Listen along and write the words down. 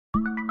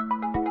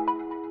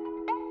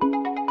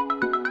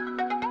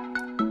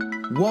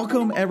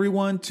Welcome,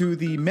 everyone, to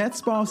the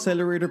MedSpa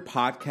Accelerator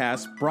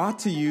podcast brought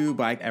to you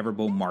by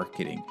Everbowl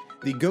Marketing,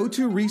 the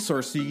go-to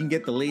resource so you can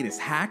get the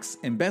latest hacks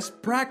and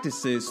best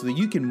practices so that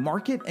you can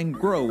market and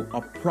grow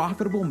a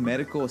profitable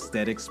medical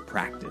aesthetics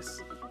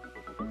practice.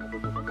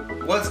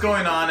 What's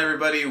going on,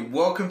 everybody?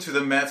 Welcome to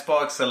the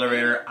MedSpa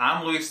Accelerator.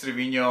 I'm Luis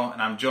Trevino,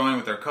 and I'm joined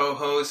with our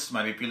co-host,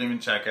 Maripili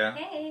Menchaca.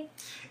 Hey.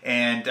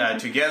 And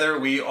together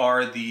we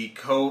are the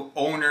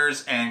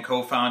co-owners and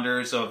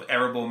co-founders of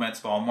Everbowl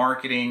MedSpa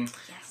Marketing.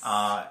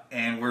 Yes.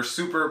 And we're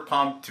super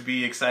pumped to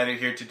be excited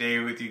here today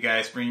with you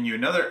guys, bringing you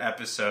another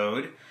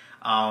episode.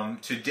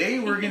 Today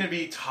we're going to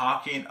be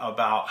talking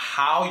about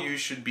how you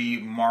should be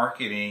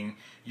marketing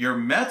your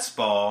med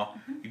spa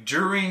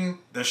during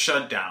the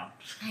shutdown.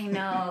 I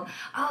know.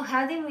 Oh,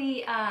 how did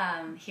we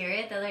hear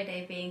it the other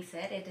day being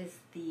said? It is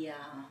the...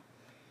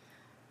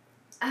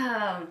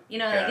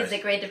 like it's the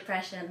Great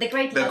Depression, the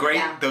Great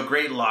Lockdown. The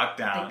Great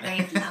Lockdown. The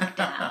Great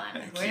Lockdown.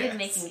 We're Yes.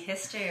 making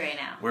history right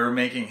now. We're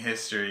making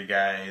history,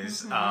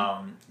 guys.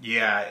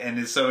 Mm-hmm.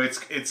 And so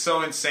it's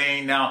so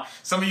insane. Now,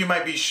 some of you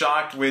might be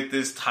shocked with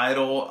this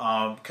title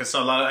because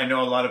I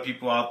know a lot of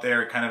people out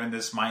there are kind of in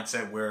this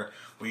mindset where,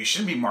 well, you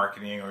shouldn't be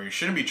marketing or you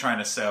shouldn't be trying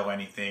to sell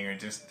anything or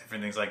just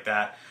different things like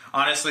that.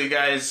 Honestly,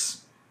 guys,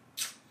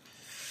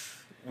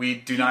 we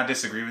do not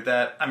disagree with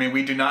that. I mean,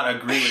 we do not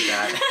agree with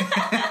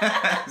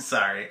that.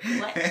 Sorry.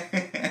 What?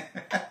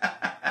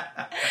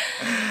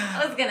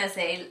 I was gonna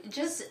say,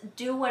 just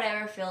do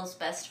whatever feels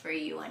best for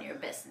you and your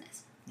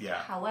business.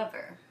 Yeah.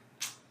 However,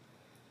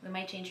 we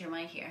might change your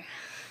mind here.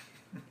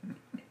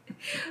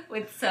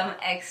 With some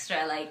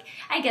extra,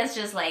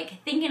 just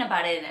thinking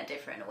about it in a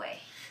different way.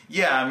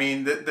 Yeah, I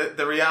mean,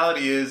 the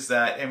reality is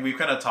that, and we've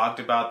kind of talked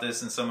about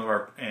this in some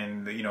of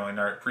in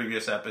our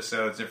previous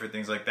episodes, different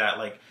things like that.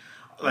 Like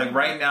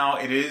right now,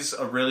 it is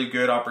a really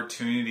good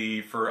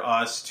opportunity for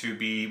us to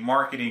be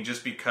marketing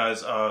just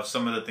because of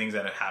some of the things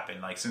that have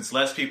happened. Like, since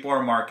less people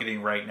are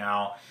marketing right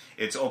now,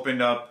 it's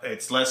opened up,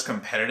 it's less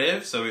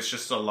competitive, so it's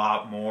just a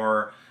lot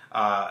more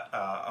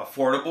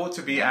affordable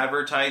to be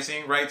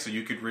advertising, right? So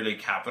you could really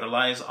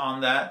capitalize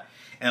on that.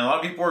 And a lot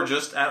of people are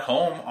just at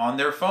home on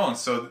their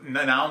phones. So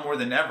now more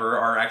than ever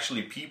are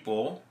actually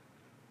people.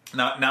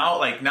 Now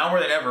more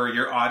than ever,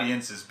 your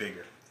audience is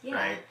bigger,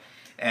 right?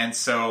 And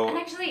so... And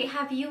actually,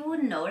 have you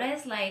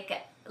noticed,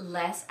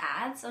 less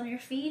ads on your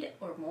feed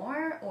or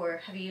more? Or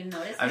have you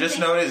noticed I've just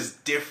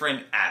noticed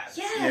different ads.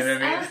 Yes, you know what I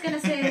mean? I was going to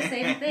say the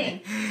same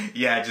thing.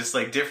 Yeah, just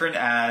different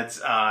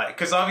ads.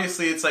 Because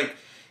obviously it's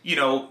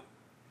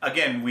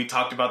again, we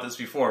talked about this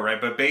before,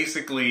 right? But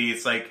basically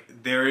it's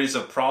there is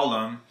a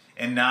problem,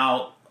 and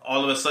now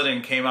all of a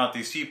sudden came out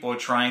these people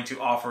trying to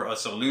offer a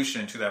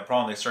solution to that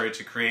problem. They started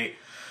to create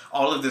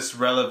all of this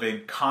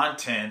relevant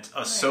content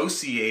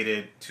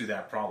associated to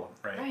that problem,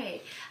 right?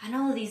 Right. And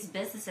all of these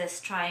businesses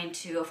trying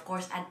to, of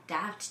course,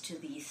 adapt to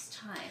these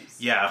times.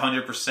 Yeah,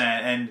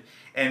 100%.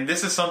 And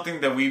this is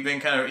something that we've been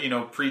kind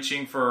of,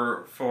 preaching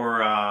for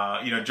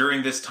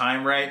during this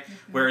time, right?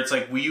 Mm-hmm. Where it's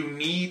we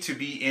need to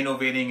be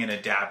innovating and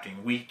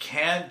adapting. We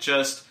can't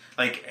just...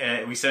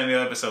 we said in the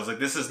other episodes,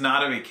 this is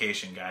not a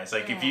vacation, guys.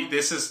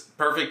 This is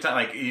perfect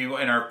time.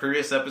 In our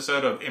previous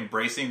episode of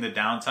embracing the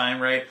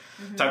downtime, right?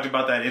 Mm-hmm. Talked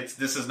about that.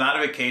 This is not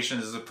a vacation.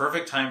 This is a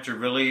perfect time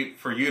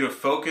for you to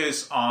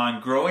focus on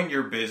growing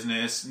your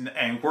business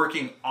and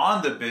working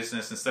on the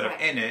business instead of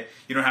in it.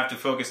 You don't have to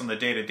focus on the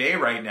day-to-day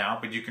right now,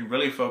 but you can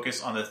really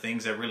focus on the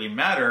things that really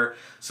matter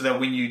so that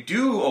when you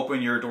do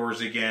open your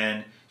doors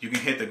again, you can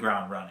hit the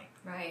ground running.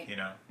 Right.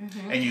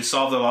 Mm-hmm. And you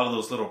solved a lot of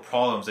those little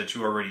problems that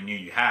you already knew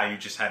you had. You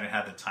just hadn't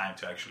had the time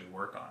to actually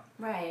work on.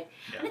 Right.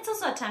 Yeah. And it's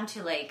also a time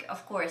to,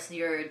 of course,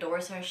 your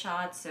doors are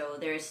shut, so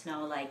there's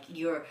no,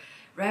 your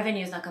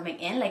revenue is not coming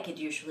in like it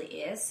usually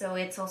is. So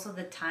it's also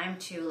the time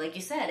to, like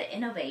you said,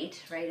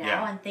 innovate right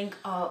now and think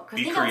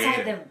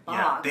outside the box.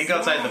 Yeah, think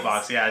outside the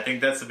box. Yeah, I think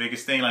that's the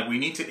biggest thing. We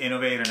need to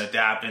innovate and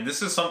adapt. And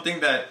this is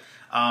something that...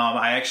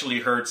 I actually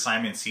heard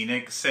Simon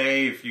Sinek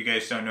say. If you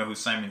guys don't know who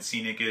Simon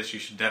Sinek is, you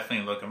should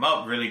definitely look him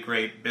up. Really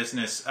great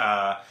business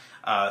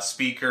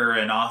speaker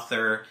and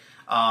author.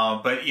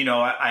 But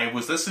I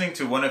was listening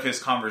to one of his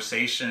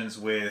conversations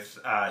with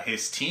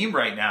his team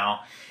right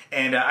now,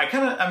 and I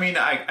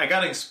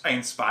got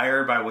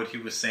inspired by what he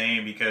was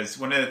saying, because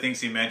one of the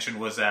things he mentioned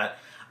was that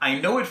I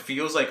know it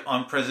feels like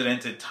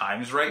unprecedented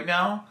times right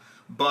now,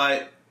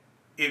 but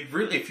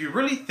if you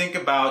really think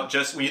about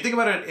when you think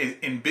about it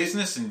in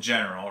business in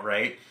general,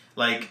 right?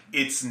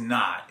 It's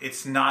not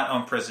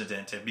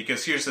unprecedented,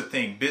 because here's the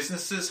thing.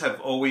 Businesses have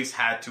always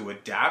had to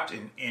adapt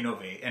and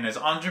innovate. And as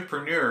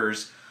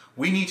entrepreneurs,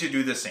 we need to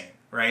do the same,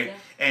 right? Yeah.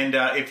 And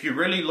if you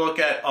really look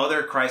at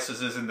other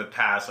crises in the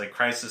past,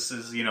 crises,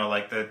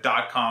 the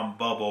dot-com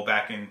bubble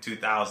back in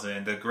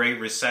 2000, the Great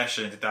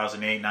Recession in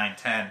 2008, 9,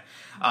 10,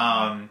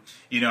 and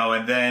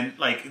then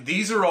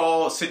these are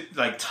all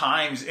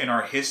times in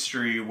our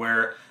history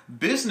where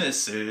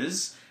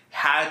businesses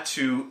had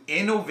to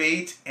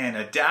innovate and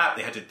adapt.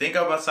 They had to think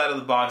outside of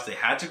the box. They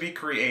had to be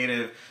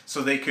creative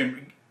so they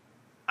can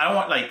I don't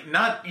want, like,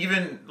 not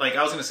even, like,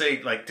 I was going to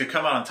say, like, to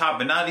come out on top,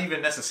 but not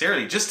even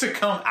necessarily, just to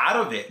come out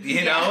of it,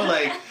 you know,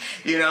 like,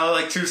 you know,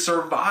 like, to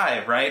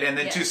survive, right? And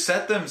then to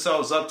set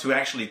themselves up to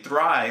actually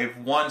thrive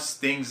once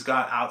things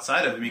got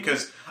outside of it.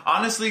 Because,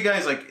 honestly,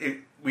 guys,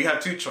 like, we have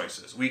two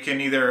choices. We can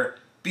either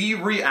be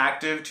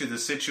reactive to the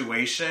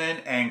situation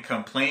and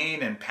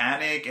complain and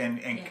panic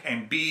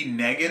and be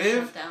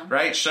negative,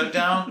 right? Shut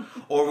down.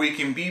 Or we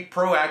can be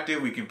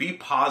proactive, we can be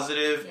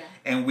positive,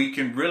 and we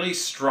can really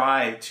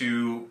strive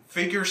to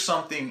figure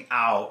something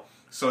out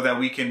so that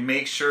we can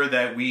make sure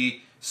that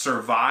we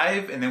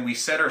survive and then we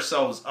set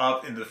ourselves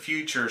up in the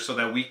future so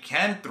that we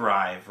can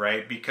thrive,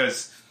 right?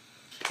 Because,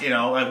 you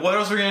know, like, what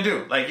else are we gonna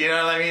do? Like, you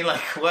know what I mean? Like,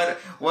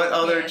 what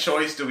other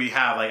choice do we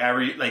have? Like,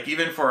 like,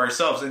 even for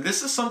ourselves, and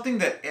this is something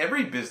that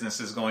every business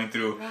is going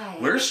through. Right.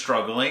 We're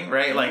struggling,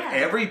 right? Yeah. Like,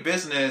 every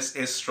business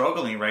is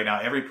struggling right now.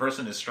 Every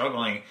person is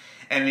struggling,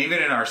 and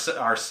even in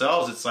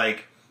ourselves, it's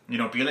like, you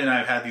know, Billy and I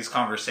have had these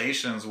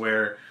conversations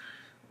where,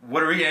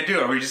 what are we going to do?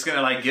 Are we just going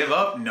to, like, give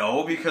up?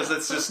 No, because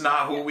it's just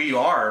not who we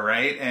are,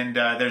 right? And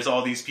there's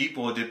all these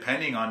people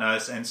depending on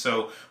us. And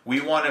so we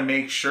want to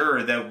make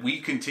sure that we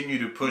continue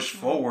to push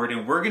forward,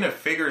 and we're going to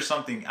figure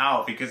something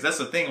out, because that's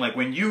the thing. Like,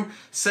 when you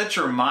set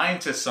your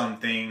mind to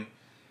something,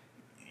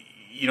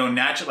 you know,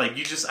 naturally, like,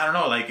 you just, I don't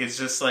know, like, it's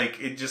just like,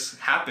 it just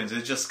happens.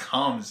 It just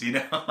comes, you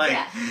know? Like,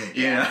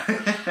 you know?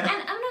 And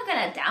I'm not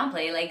going to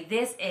downplay, like,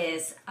 this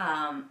is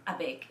a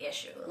big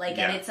issue. Like,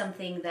 and it's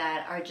something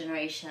that our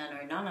generation,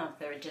 or none of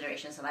the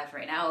generations alive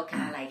right now,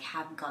 kind of, like,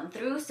 have gone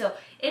through. So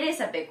it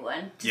is a big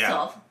one to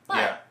solve.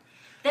 But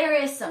there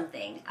is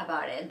something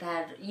about it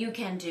that you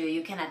can do.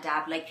 You can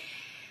adapt. Like,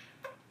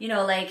 you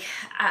know, like,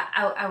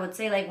 I would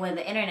say, like, when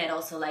the internet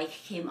also, like,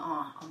 came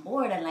on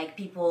board, and, like,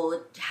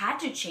 people had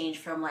to change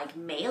from, like,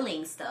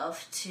 mailing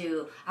stuff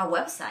to a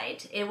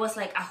website, it was,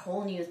 like, a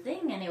whole new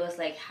thing. And it was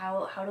like,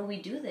 how do we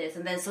do this?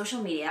 And then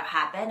social media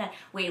happened, and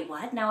wait,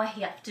 what? Now I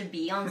have to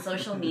be on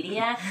social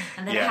media,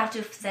 and then I have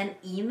to send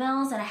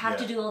emails, and I have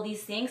to do all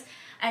these things.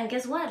 And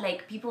guess what?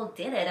 Like, people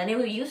did it. And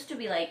it used to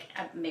be, like,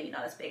 maybe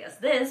not as big as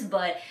this,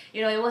 but,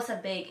 you know, it was a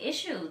big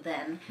issue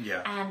then.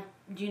 Yeah. And,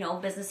 you know,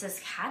 businesses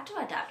had to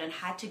adapt and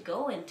had to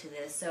go into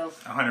this. So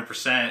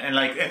 100%. And,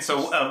 like, and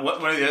so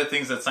one of the other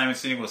things that Simon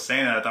Sinek was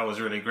saying that I thought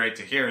was really great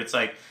to hear, it's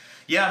like,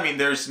 yeah, I mean,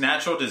 there's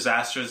natural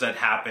disasters that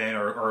happen,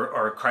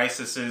 or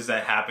crises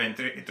that happen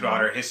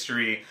throughout our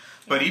history.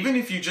 But even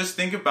if you just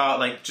think about,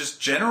 like,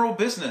 just general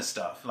business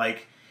stuff,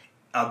 like,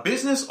 a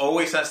business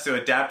always has to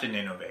adapt and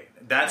innovate.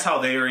 That's how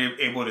they are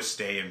able to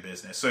stay in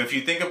business. So if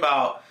you think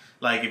about,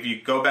 like, if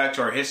you go back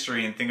to our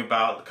history and think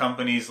about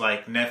companies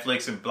like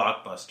Netflix and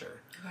Blockbuster,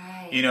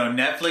 right? You know,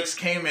 Netflix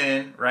came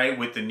in, right,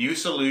 with the new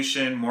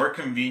solution, more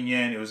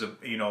convenient. It was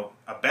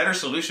a better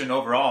solution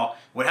overall.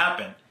 What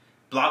happened?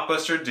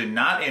 Blockbuster did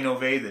not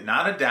innovate, did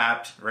not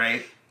adapt,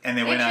 right? And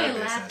they went out of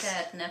business. They laughed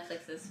at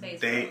Netflix's face.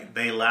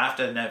 They laughed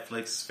at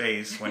Netflix's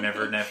face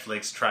whenever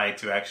Netflix tried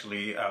to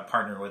actually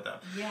partner with them.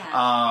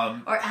 Yeah.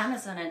 Or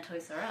Amazon and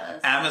Toys R Us.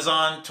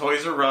 Amazon,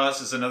 Toys R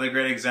Us is another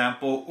great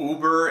example.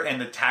 Uber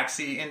and the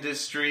taxi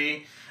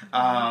industry.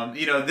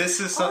 You know, this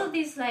is all of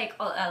these, like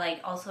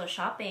also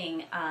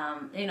shopping.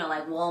 You know,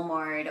 like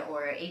Walmart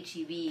or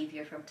HEB if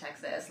you're from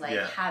Texas, like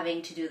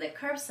having to do the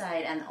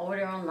curbside and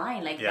order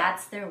online. Like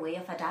that's their way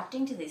of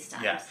adapting to these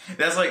times. Yeah,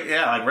 that's like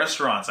like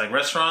restaurants. Like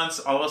restaurants,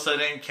 all of a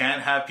sudden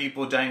can't have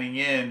people dining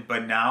in,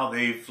 but now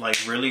they've, like,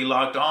 really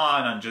locked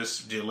on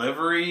just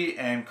delivery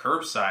and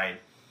curbside.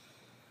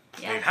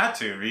 Yeah. They've had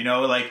to, you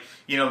know, like,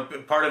 you know,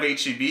 part of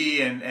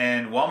HEB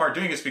and Walmart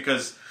doing this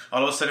because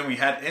all of a sudden we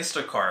had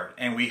Instacart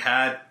and we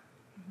had,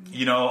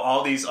 you know,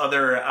 all these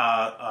other,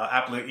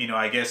 you know,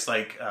 I guess,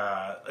 like,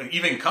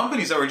 even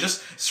companies that were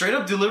just straight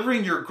up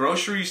delivering your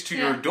groceries to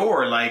your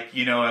door. Like,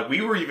 you know,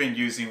 we were even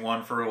using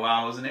one for a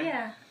while, wasn't it?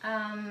 Yeah.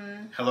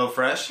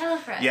 HelloFresh?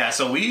 HelloFresh. Yeah,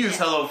 so we used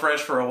HelloFresh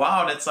for a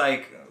while, and it's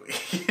like,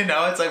 you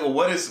know, it's like, well,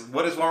 what is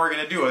Walmart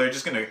going to do? Are they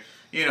just going to,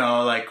 you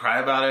know, like, cry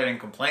about it and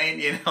complain?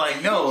 You know,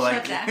 like, no,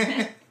 like,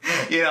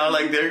 you know,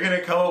 like, they're going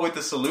to come up with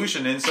the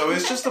solution. And so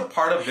it's just a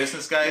part of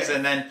business, guys.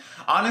 And then,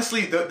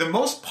 honestly, the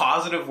most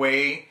positive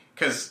way,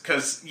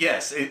 because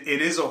yes, it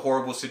is a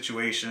horrible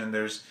situation.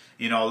 There's,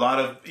 you know, a lot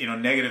of, you know,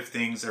 negative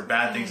things or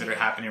bad things that are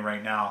happening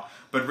right now.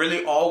 But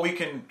really, all we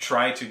can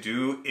try to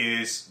do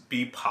is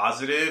be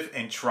positive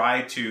and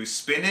try to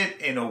spin it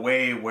in a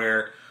way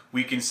where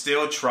we can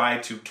still try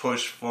to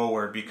push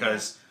forward,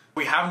 because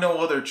we have no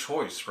other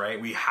choice, right?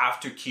 We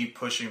have to keep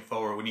pushing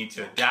forward. We need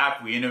to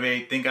adapt, we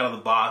innovate, think out of the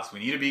box. We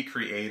need to be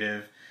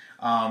creative.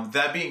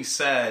 That being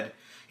said,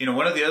 you know,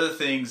 one of the other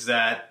things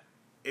that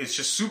is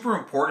just super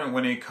important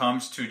when it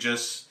comes to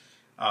just,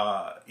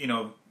 you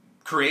know,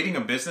 creating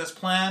a business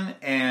plan,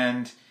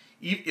 and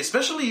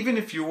especially even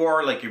if you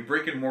are like a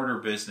brick and mortar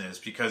business,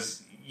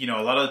 because, you know,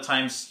 a lot of the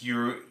times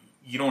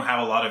you don't have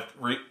a lot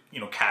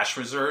of cash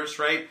reserves,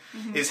 right?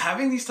 Is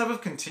having these type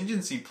of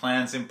contingency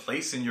plans in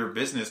place in your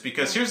business.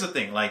 Because here's the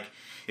thing, like,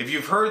 if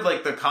you've heard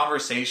like the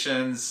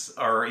conversations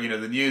or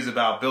the news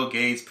about Bill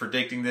Gates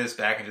predicting this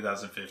back in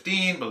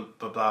 2015, blah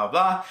blah blah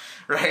blah,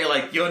 right?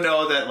 Like, you'll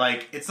know that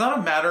like it's not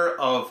a matter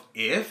of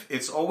if,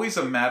 it's always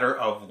a matter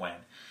of when.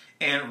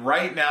 And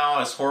right now,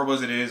 as horrible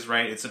as it is,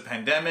 right, it's a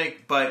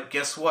pandemic, but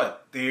guess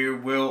what? There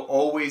will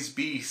always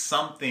be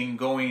something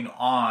going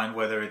on,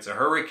 whether it's a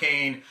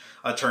hurricane,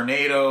 a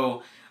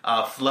tornado,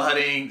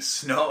 flooding,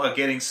 snow,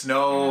 getting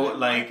snow,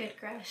 like, market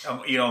crash.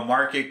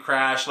 Market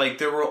crash. Like,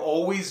 there will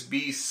always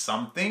be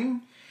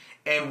something,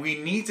 and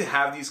we need to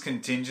have these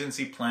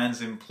contingency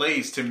plans in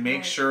place to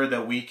make sure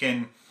that we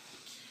can,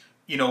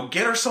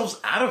 get ourselves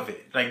out of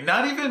it. Like,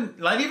 not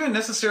even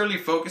necessarily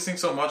focusing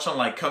so much on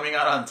like coming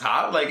out on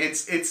top. Like,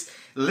 it's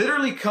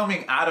literally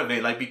coming out of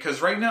it. Like,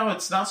 because right now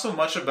it's not so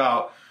much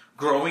about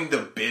growing the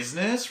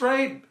business,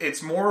 right?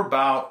 It's more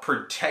about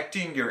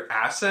protecting your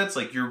assets.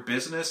 Like, your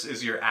business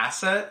is your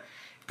asset.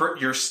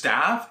 Your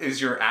staff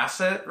is your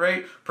asset,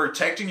 right?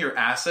 Protecting your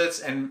assets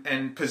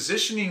and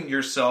positioning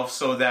yourself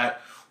so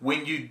that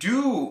when you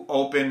do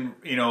open,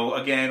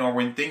 again, or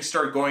when things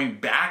start going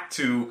back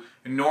to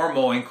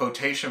normal in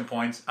quotation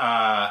points,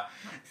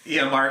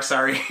 Mark,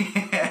 sorry,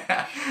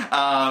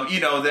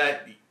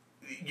 that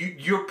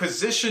you're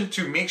positioned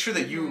to make sure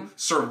that you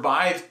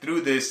survive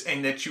through this,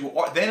 and that you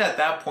are, then at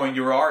that point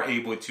you are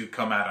able to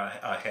come out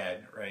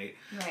ahead, right?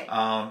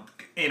 Right.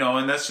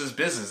 And that's just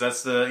business.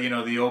 That's the,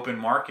 the open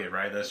market,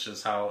 right? That's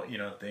just how,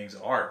 things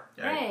are.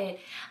 Right.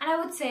 And I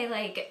would say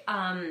like,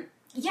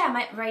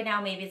 right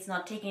now maybe it's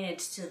not taking it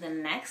to the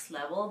next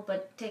level,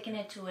 but taking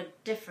it to a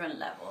different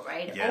level,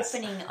 right? Yes.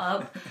 Opening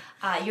up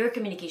your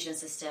communication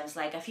systems.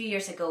 Like a few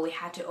years ago, we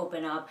had to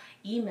open up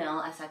email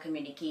as a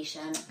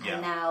communication,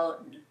 and now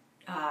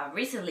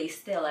recently,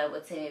 still, I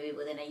would say maybe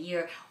within a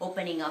year,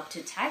 opening up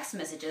to text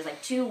messages,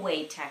 like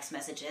two-way text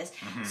messages.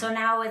 So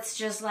now it's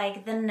just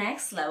like the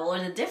next level or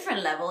the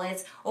different level.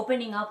 It's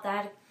opening up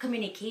that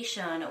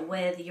communication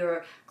with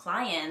your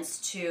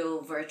clients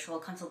to virtual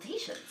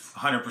consultations.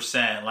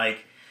 100%.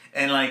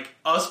 Like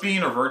us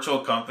being a virtual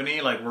company,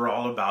 like we're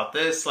all about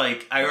this.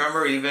 Like I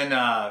remember even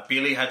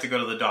Billy had to go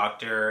to the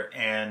doctor,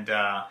 and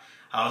I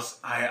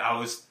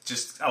was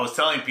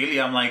telling Billy,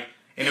 I'm like,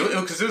 and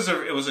because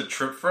it was a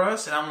trip for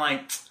us, and I'm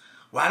like,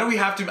 why do we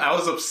have to? I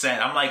was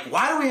upset. I'm like,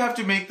 why do we have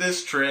to make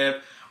this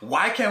trip?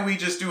 Why can't we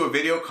just do a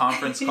video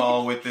conference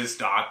call with this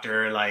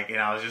doctor? Like, and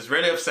I was just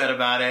really upset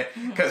about it,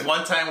 because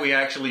one time we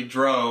actually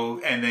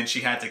drove and then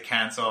she had to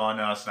cancel on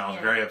us, and I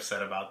was very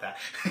upset about that.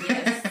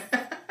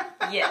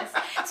 Yes,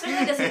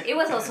 especially because it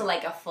was also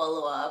like a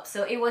follow-up.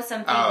 So it was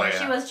something where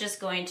she was just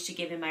going to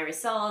give me my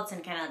results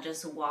and kind of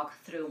just walk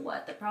through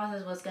what the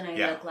process was going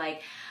to look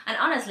like. And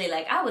honestly,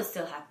 like I would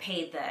still have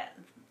paid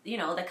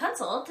the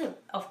consult,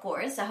 of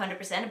course,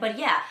 100%. But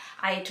yeah,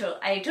 I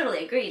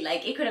totally agree.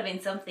 Like it could have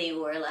been something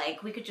where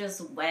like we could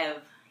just web,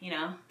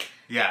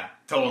 Yeah,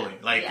 totally.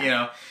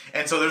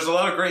 And so there's a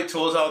lot of great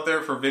tools out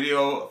there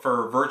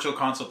for virtual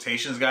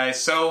consultations,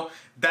 guys. So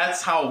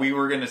that's how we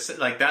were going to,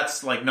 like,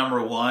 that's like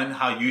number one,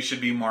 how you should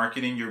be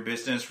marketing your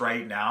business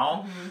right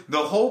now. The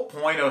whole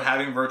point of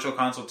having virtual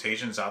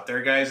consultations out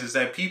there, guys, is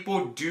that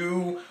people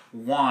do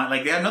want,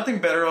 like, they have nothing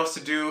better else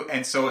to do.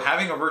 And so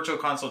having a virtual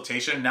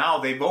consultation now,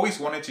 they've always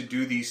wanted to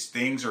do these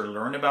things or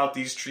learn about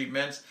these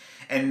treatments.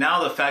 And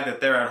now the fact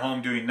that they're at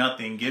home doing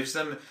nothing gives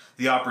them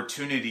the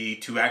opportunity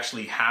to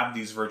actually have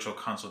these virtual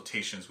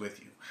consultations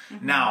with you.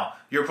 Now,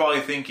 you're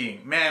probably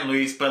thinking, man,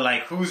 Luis, but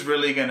like, who's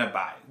really going to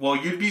buy? Well,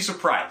 you'd be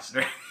surprised,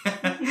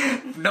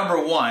 right?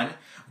 Number one.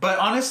 But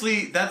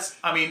honestly,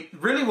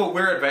 really what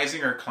we're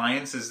advising our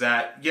clients is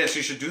that, yes,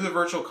 you should do the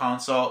virtual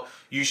consult.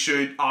 You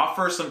should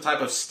offer some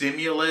type of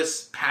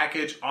stimulus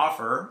package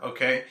offer,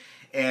 okay?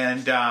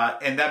 And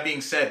that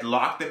being said,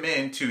 lock them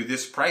into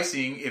this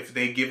pricing if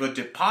they give a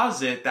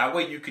deposit. That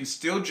way you can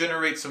still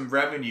generate some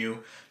revenue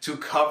to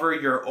cover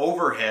your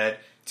overhead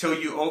till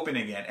you open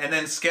again. And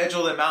then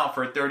schedule them out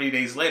for 30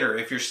 days later.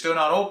 If you're still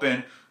not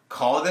open,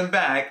 call them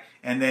back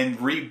and then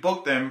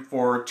rebook them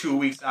for 2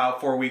 weeks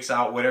out, 4 weeks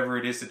out, whatever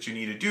it is that you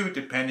need to do,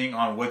 depending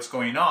on what's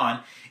going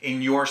on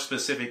in your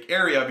specific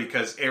area,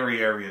 because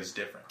every area is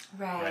different.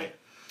 Right.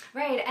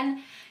 And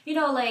you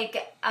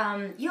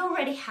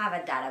already have a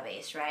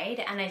database,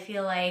 right? And I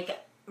feel like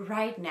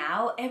right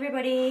now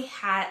everybody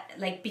had,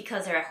 like,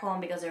 because they're at home,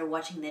 because they're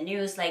watching the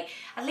news, like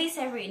at least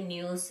every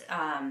news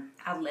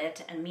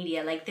outlet and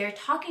media, like they're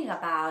talking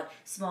about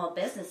small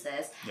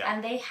businesses,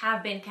 and they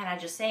have been kind of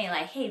just saying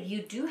like, hey, if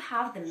you do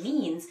have the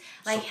means,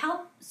 like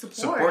help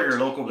support your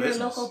local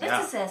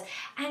businesses.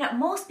 And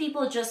most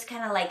people just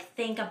kind of like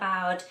think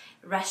about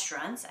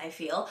restaurants, I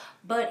feel,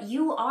 but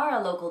you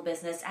are a local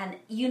business, and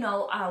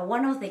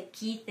one of the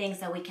key things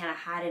that we kind of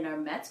had in our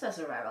MedSpa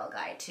Survival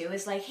Guide too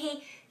is like,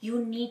 hey,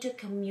 you need to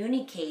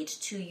communicate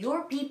to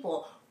your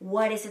people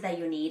what is it that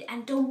you need,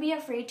 and don't be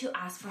afraid to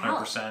ask for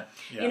help. 100%.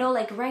 Yeah. You know,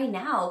 like right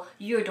now,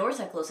 your doors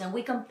are closed, and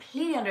we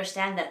completely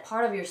understand that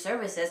part of your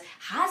services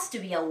has to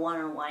be a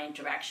one-on-one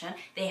interaction.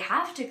 They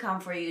have to come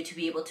for you to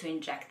be able to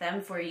inject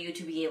them, for you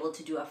to be able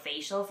to do a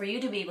facial, for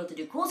you to be able to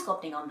do cool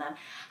sculpting on them.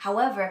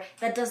 However,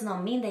 that does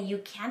not mean that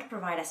you can't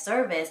provide a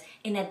service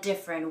in a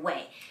different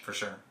way. For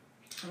sure.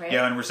 Right?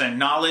 Yeah, and we're saying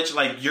knowledge,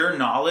 like your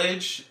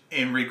knowledge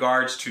in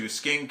regards to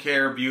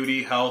skincare,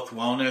 beauty, health,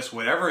 wellness,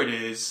 whatever it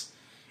is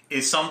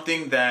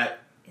something that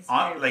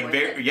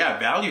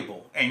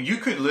valuable, and you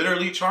could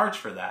literally charge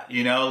for that.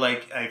 You know,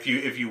 like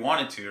if you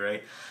wanted to,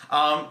 right?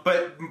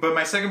 But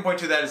my second point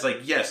to that is like,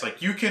 yes,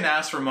 like you can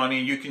ask for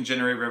money, you can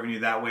generate revenue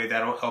that way.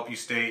 That'll help you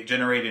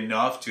generate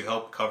enough to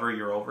help cover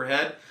your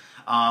overhead.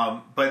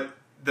 But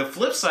the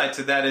flip side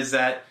to that is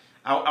that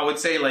I would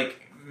say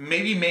like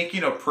maybe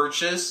making a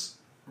purchase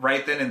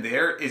right then and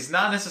there is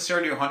not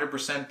necessarily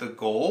 100% the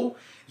goal.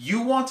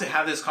 You want to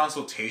have this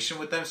consultation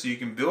with them so you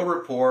can build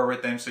rapport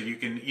with them, so you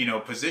can, you know,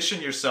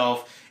 position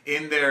yourself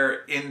in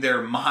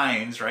their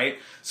minds, right?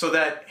 So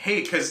that,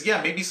 hey, because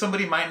yeah, maybe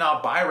somebody might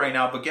not buy right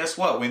now, but guess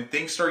what? When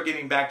things start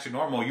getting back to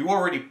normal, you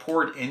already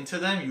poured into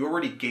them, you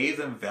already gave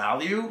them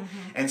value,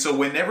 and so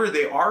whenever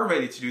they are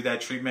ready to do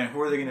that treatment,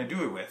 who are they going to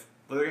do it with?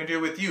 Well, they're going to do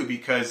it with you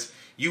because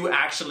you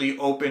actually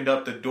opened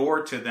up the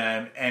door to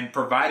them and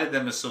provided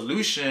them a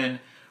solution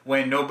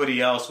when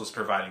nobody else was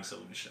providing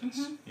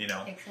solutions, you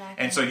know? Exactly.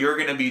 And so you're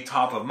going to be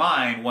top of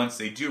mind once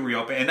they do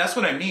reopen. And that's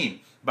what I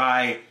mean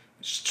by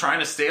trying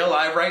to stay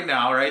alive right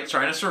now, right?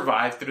 Trying to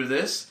survive through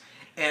this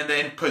and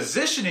then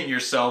positioning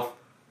yourself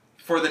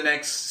for the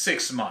next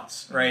 6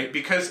 months, right?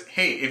 Because,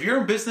 hey, if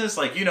you're in business,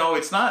 like, you know,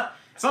 it's not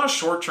a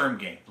short-term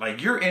game.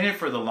 Like, you're in it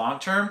for the long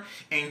term,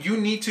 and you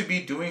need to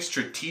be doing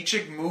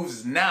strategic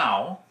moves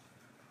now,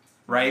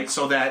 right?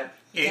 So that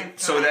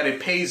it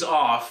pays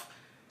off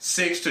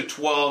 6 to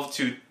 12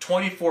 to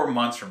 24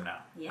 months from now,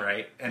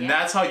 right? And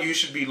that's how you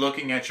should be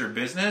looking at your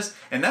business.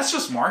 And that's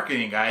just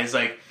marketing, guys.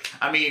 Like,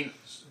 I mean,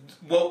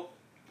 well,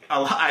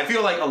 I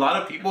feel like a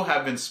lot of people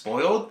have been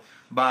spoiled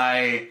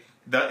by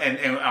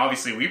and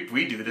obviously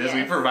we do this.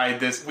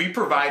 Yes. We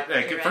provide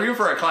like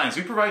for our clients,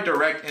 we provide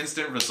direct,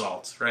 instant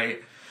results,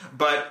 right?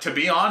 But to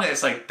be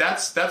honest, like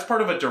that's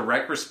part of a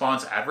direct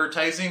response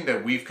advertising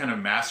that we've kind of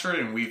mastered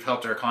and we've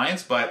helped our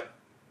clients. But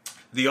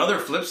the other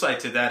flip side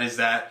to that is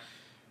that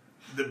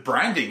the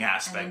branding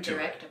aspect to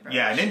it. Approach.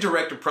 Yeah, an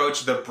indirect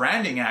approach, the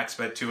branding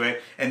aspect to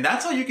it. And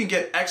that's how you can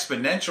get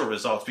exponential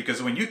results,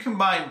 because when you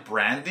combine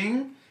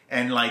branding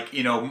and like,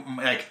 you know,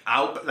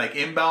 like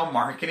inbound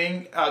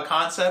marketing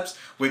concepts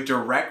with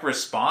direct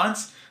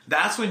response,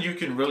 that's when you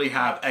can really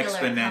have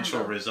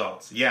exponential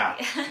results. Yeah.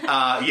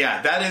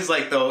 That is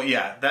like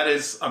that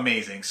is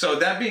amazing. So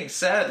that being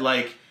said,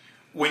 like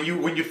when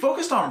you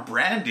focused on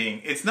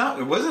branding, it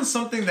wasn't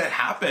something that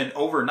happened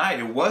overnight.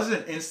 It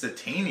wasn't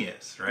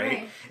instantaneous,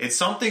 right? It's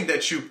something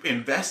that you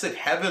invested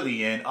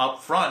heavily in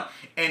up front.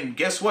 And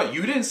guess what?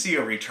 You didn't see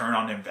a return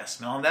on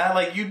investment on that.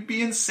 Like, you'd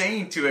be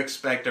insane to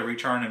expect a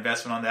return on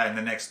investment on that in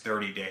the next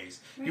 30 days.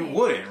 Right. You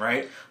wouldn't,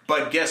 right?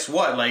 But guess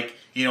what? Like,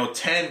 you know,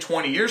 10,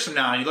 20 years from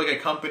now, you look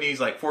at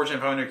companies like Fortune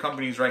 500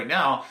 companies right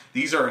now,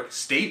 these are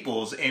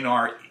staples in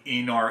our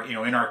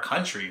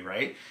country,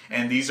 right?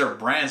 And these are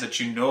brands that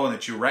you know and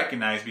that you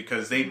recognize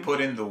because they put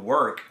in the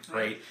work,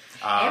 right?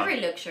 Every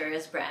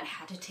luxurious brand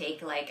had to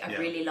take like a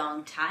really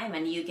long time,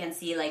 and you can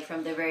see like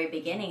from the very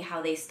beginning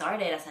how they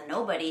started as a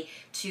nobody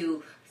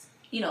to,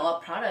 you know, a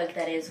product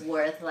that is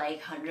worth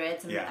like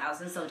hundreds and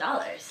thousands of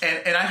dollars.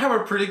 And I have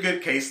a pretty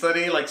good case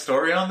study, like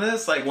story on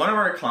this. Like one of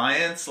our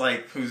clients,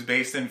 like who's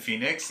based in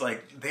Phoenix,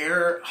 like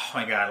they're, oh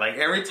my God, like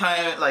every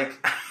time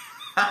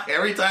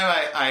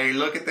I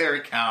look at their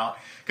account,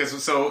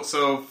 because so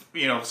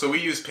we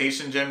use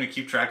PatientGem to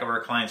keep track of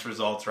our clients'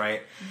 results,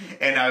 right? Mm-hmm.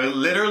 And I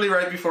literally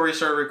right before we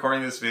started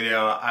recording this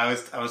video, I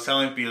was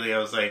telling Billy, I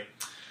was like,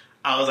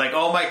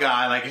 oh my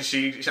God, like, and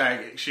she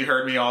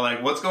heard me all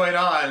like, what's going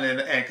on?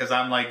 And because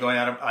I'm like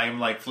I'm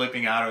like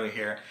flipping out over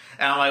here.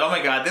 And I'm like, oh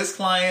my God, this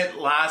client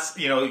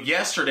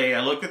yesterday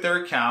I looked at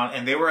their account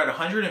and they were at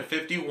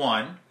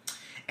 151.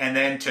 And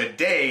then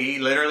today,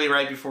 literally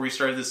right before we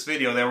started this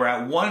video, they were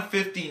at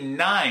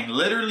 159.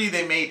 Literally,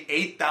 they made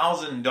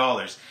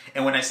 $8,000.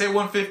 And when I say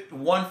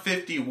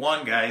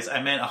 151, guys,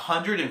 I meant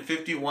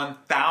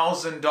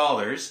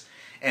 $151,000.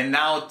 And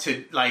now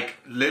to like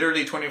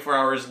literally 24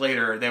 hours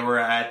later, they were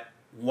at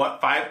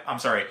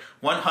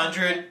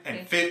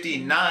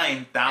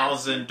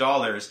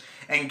 $159,000.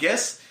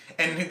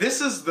 And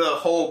this is the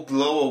whole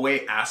blow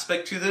away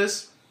aspect to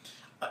this.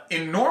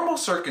 In normal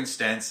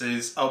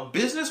circumstances, a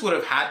business would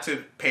have had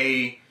to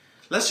pay,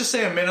 let's just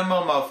say a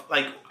minimum of,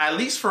 like, at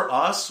least for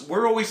us,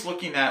 we're always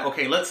looking at,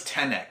 okay, let's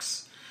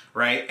 10x,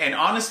 right? And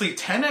honestly,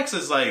 10x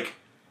is like,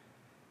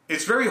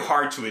 it's very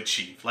hard to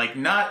achieve. Like,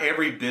 not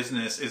every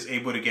business is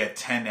able to get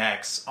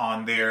 10x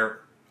on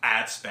their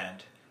ad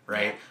spend,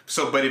 right? Yeah.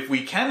 So, but if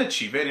we can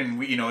achieve it, and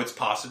we, it's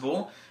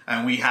possible,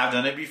 and we have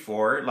done it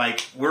before,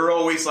 like we're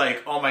always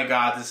like, oh my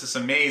God, this is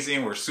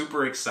amazing. We're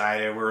super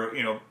excited. We're,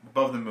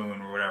 above the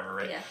moon or whatever,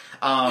 right? Yeah.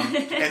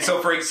 And so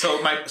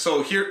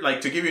here, like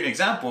to give you an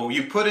example,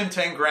 you put in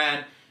 10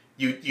 grand,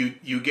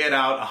 you get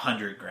out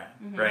 100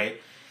 grand,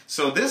 right?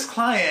 So this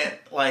client,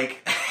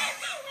 like,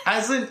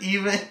 hasn't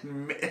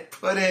even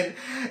put in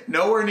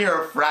nowhere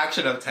near a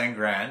fraction of 10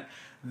 grand.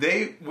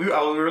 We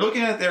were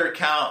looking at their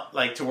account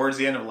like towards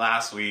the end of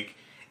last week,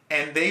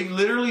 and they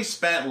literally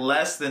spent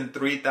less than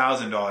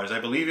 $3,000. I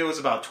believe it was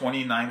about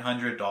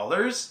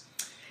 $2,900.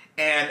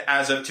 And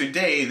as of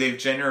today,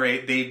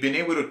 they've been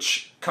able to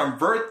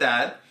convert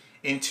that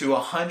into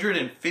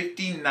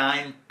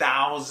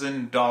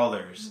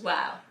 $159,000.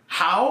 Wow.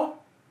 How?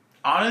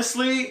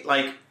 Honestly,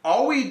 like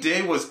all we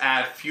did was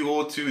add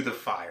fuel to the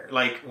fire.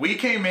 Like we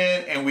came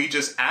in and we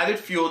just added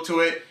fuel to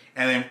it,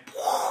 and then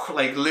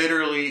like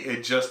literally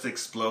it just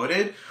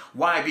exploded.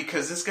 Why?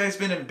 Because this guy's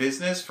been in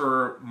business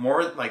for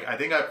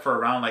for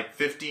around like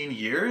 15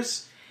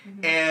 years.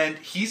 And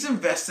he's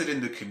invested in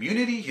the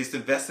community. He's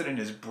invested in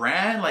his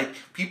brand. Like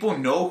people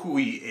know who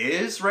he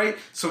is, right?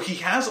 So he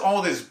has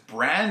all this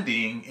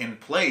branding in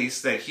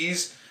place that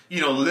he's,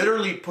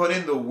 literally put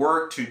in the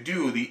work to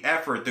do, the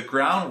effort, the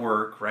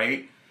groundwork,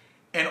 right?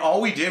 And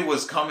all we did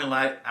was come and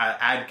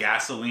add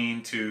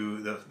gasoline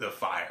to the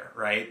fire,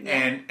 right?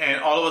 Yeah.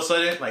 And all of a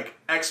sudden, like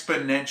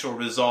exponential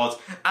results.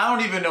 I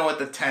don't even know what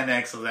the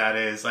 10x of that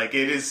is. Like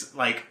it is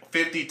like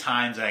 50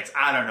 times X.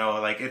 I don't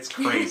know. Like it's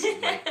crazy.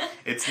 Like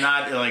it's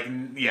not like,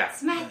 yeah.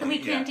 It's math that we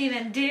can't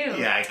even do.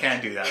 Yeah, I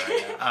can't do that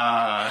right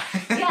now.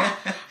 Yeah,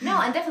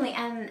 no, and definitely.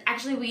 And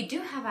actually we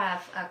do have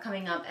a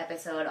coming up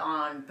episode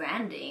on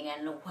branding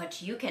and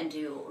what you can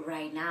do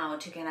right now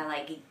to kind of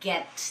like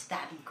get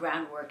that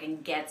groundwork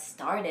and get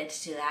started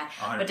to that.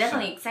 100%. But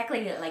definitely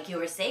exactly like you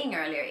were saying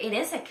earlier, it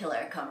is a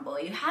killer combo.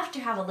 You have to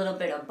have a little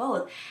bit of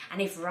both.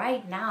 And if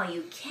right now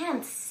you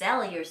can't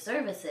sell your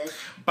services,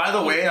 by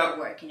the way,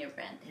 work in your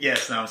brand.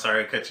 Yes, no, I'm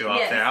sorry to cut you off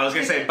there. I was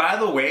going to say, by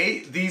the way,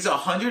 these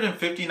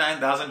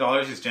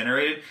 $159,000 he's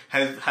generated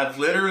have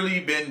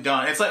literally been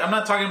done. It's like, I'm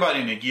not talking about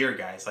in a year,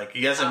 guys. Like,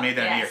 he hasn't made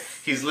that in a year.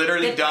 He's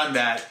literally done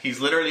that. He's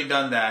literally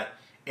done that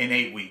in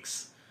 8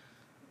 weeks.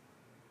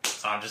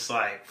 So I'm just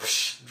like,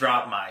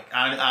 drop mic.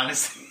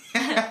 Honestly.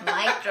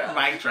 Mic drop.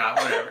 Mic drop,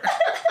 whatever.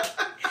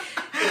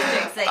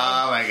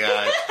 Oh my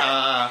gosh.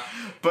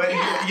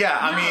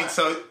 I mean,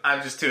 so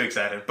I'm just too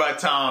excited.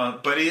 But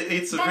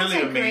it's that's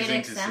really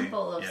amazing to see. That's a great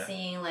example of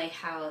seeing like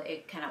how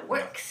it kind of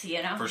works,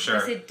 For sure.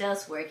 Because it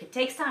does work. It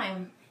takes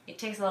time. It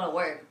takes a lot of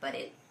work, but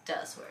it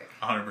does work.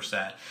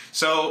 100%.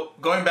 So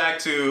going back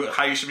to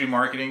how you should be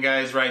marketing,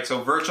 guys, right?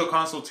 So virtual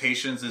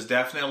consultations is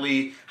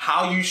definitely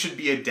how you should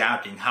be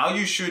adapting, how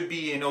you should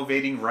be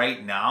innovating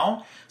right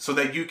now so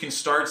that you can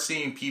start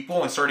seeing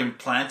people and start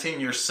implanting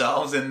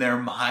yourselves in their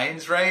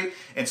minds, right?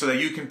 And so that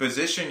you can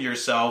position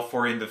yourself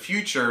for in the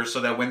future so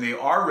that when they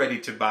are ready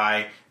to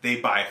buy, they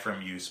buy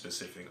from you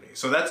specifically.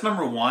 So that's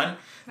number one.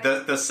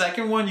 Right. The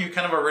second one, you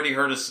kind of already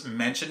heard us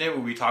mention it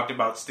when we talked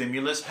about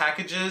stimulus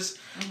packages.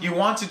 Mm-hmm. You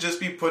want to just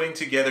be putting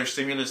together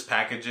stimulus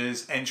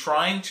packages and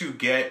trying to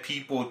get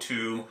people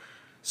to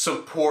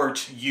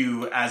support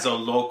you as a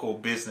local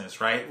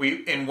business, right?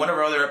 In one of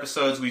our other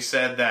episodes, we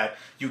said that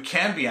you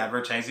can be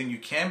advertising, you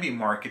can be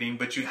marketing,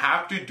 but you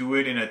have to do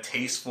it in a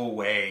tasteful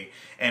way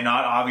and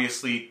not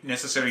obviously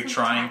necessarily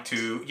trying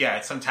to,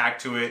 some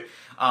tact to it.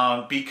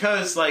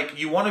 Because like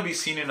you want to be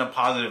seen in a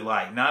positive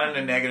light, not in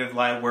a negative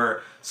light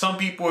where some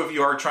people, if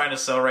you are trying to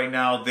sell right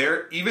now,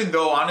 even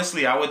though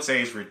honestly I would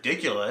say it's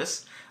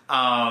ridiculous,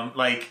 I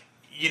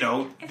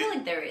feel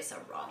like there is a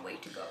wrong way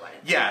to go about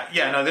it.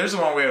 No, there's a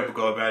wrong way to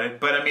go about it.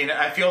 But I mean,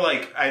 I feel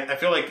like at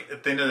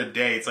the end of the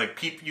day, it's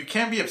like you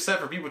can't be upset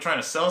for people trying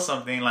to sell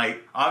something.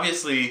 Like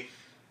obviously,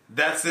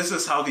 this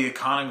is how the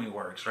economy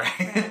works,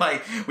 right?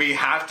 Like we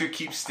have to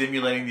keep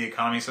stimulating the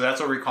economy. So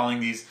that's what we're calling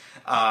these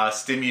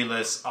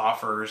stimulus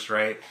offers,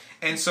 right?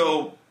 And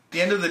so at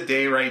the end of the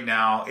day, right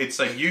now, it's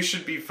like you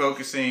should be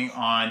focusing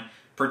on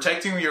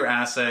protecting your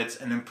assets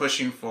and then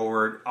pushing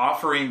forward,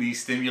 offering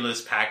these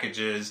stimulus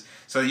packages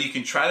so that you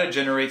can try to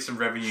generate some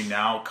revenue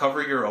now,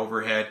 cover your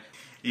overhead.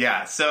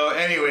 Yeah, so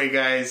anyway,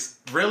 guys,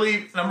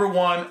 really, number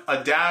one,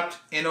 adapt,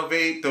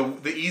 innovate.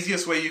 The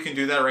easiest way you can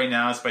do that right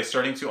now is by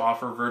starting to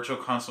offer virtual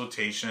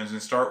consultations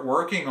and start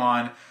working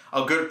on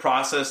a good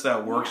process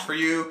that works for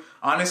you.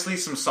 Honestly,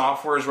 some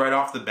softwares right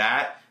off the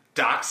bat,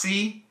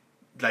 Doxy,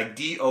 like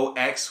DOXY.me,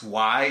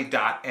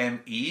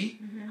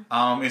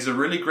 is a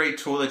really great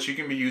tool that you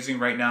can be using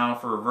right now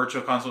for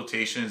virtual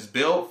consultations,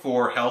 built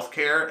for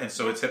healthcare, and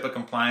so it's HIPAA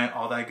compliant,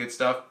 all that good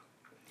stuff.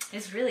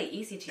 It's really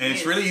easy to use. And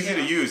it's really easy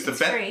to use.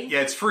 It's free.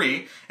 Yeah, it's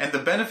free. And the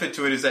benefit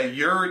to it is that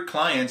your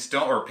clients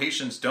or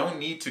patients don't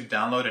need to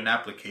download an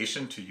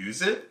application to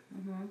use it,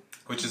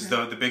 which is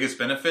the biggest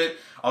benefit.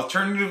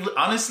 Alternatively,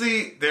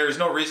 honestly, there's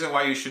no reason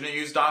why you shouldn't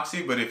use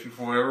Doxy, but if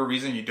for whatever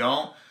reason you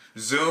don't,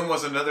 Zoom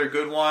was another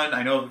good one.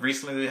 I know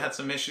recently they had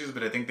some issues,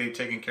 but I think they've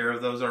taken care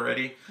of those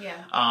already. Yeah.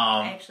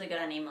 I actually got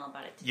an email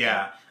about it today.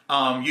 Yeah.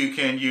 You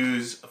can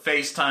use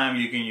FaceTime,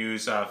 you can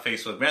use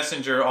Facebook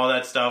Messenger, all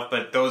that stuff,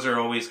 but those are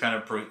always kind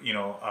of,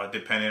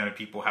 dependent on if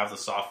people have the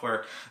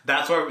software.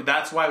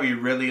 That's why we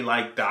really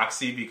like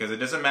Doxy, because it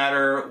doesn't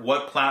matter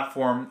what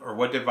platform or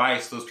what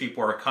device those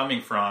people are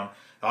coming from.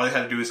 All they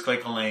have to do is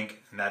click a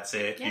link, and that's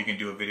it. Yeah. You can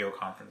do a video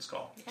conference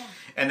call. Yeah.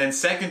 And then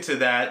second to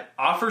that,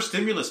 offer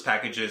stimulus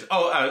packages.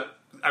 I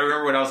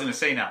remember what I was going to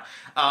say now.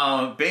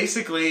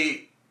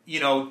 Basically,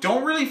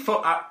 don't really...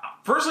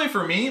 personally,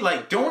 for me,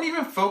 don't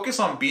even focus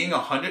on being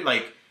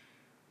 100,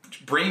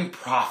 being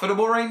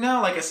profitable right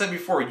now. Like I said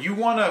before, you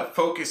want to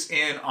focus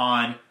in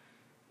on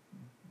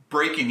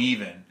breaking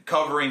even,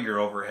 covering your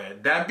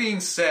overhead. That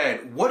being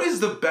said, what is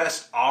the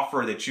best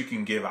offer that you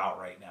can give out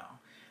right now?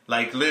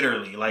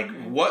 Literally,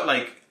 what,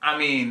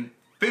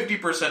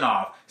 50%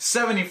 off,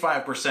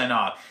 75%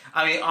 off.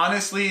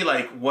 Honestly,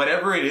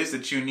 whatever it is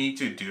that you need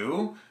to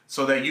do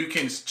so that you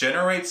can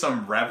generate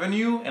some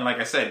revenue and, like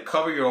I said,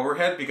 cover your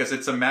overhead, because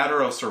it's a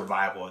matter of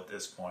survival at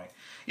this point.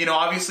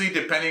 Obviously,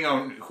 depending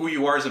on who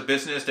you are as a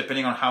business,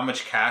 depending on how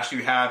much cash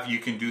you have, you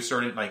can do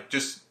certain,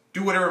 just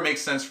do whatever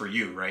makes sense for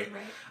you, right?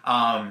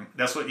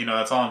 That's what,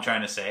 that's all I'm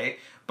trying to say.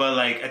 But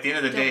at the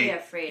end of the day, don't be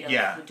afraid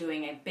of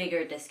doing a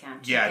bigger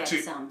discount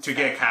to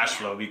get cash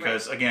flow,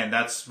 because again,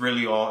 that's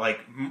really all.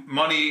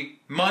 Money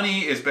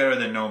is better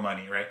than no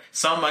money, right?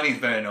 Some money is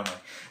better than no money.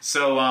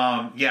 So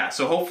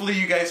so hopefully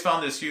you guys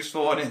found this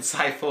useful and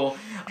insightful,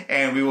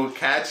 and we will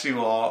catch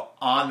you all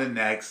on the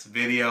next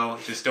video.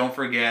 Just don't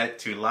forget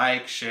to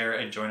like, share,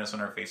 and join us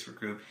on our Facebook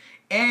group,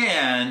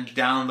 and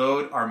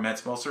download our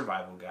MedSmell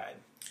Survival Guide.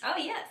 Oh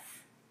yes.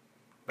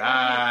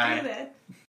 Bye.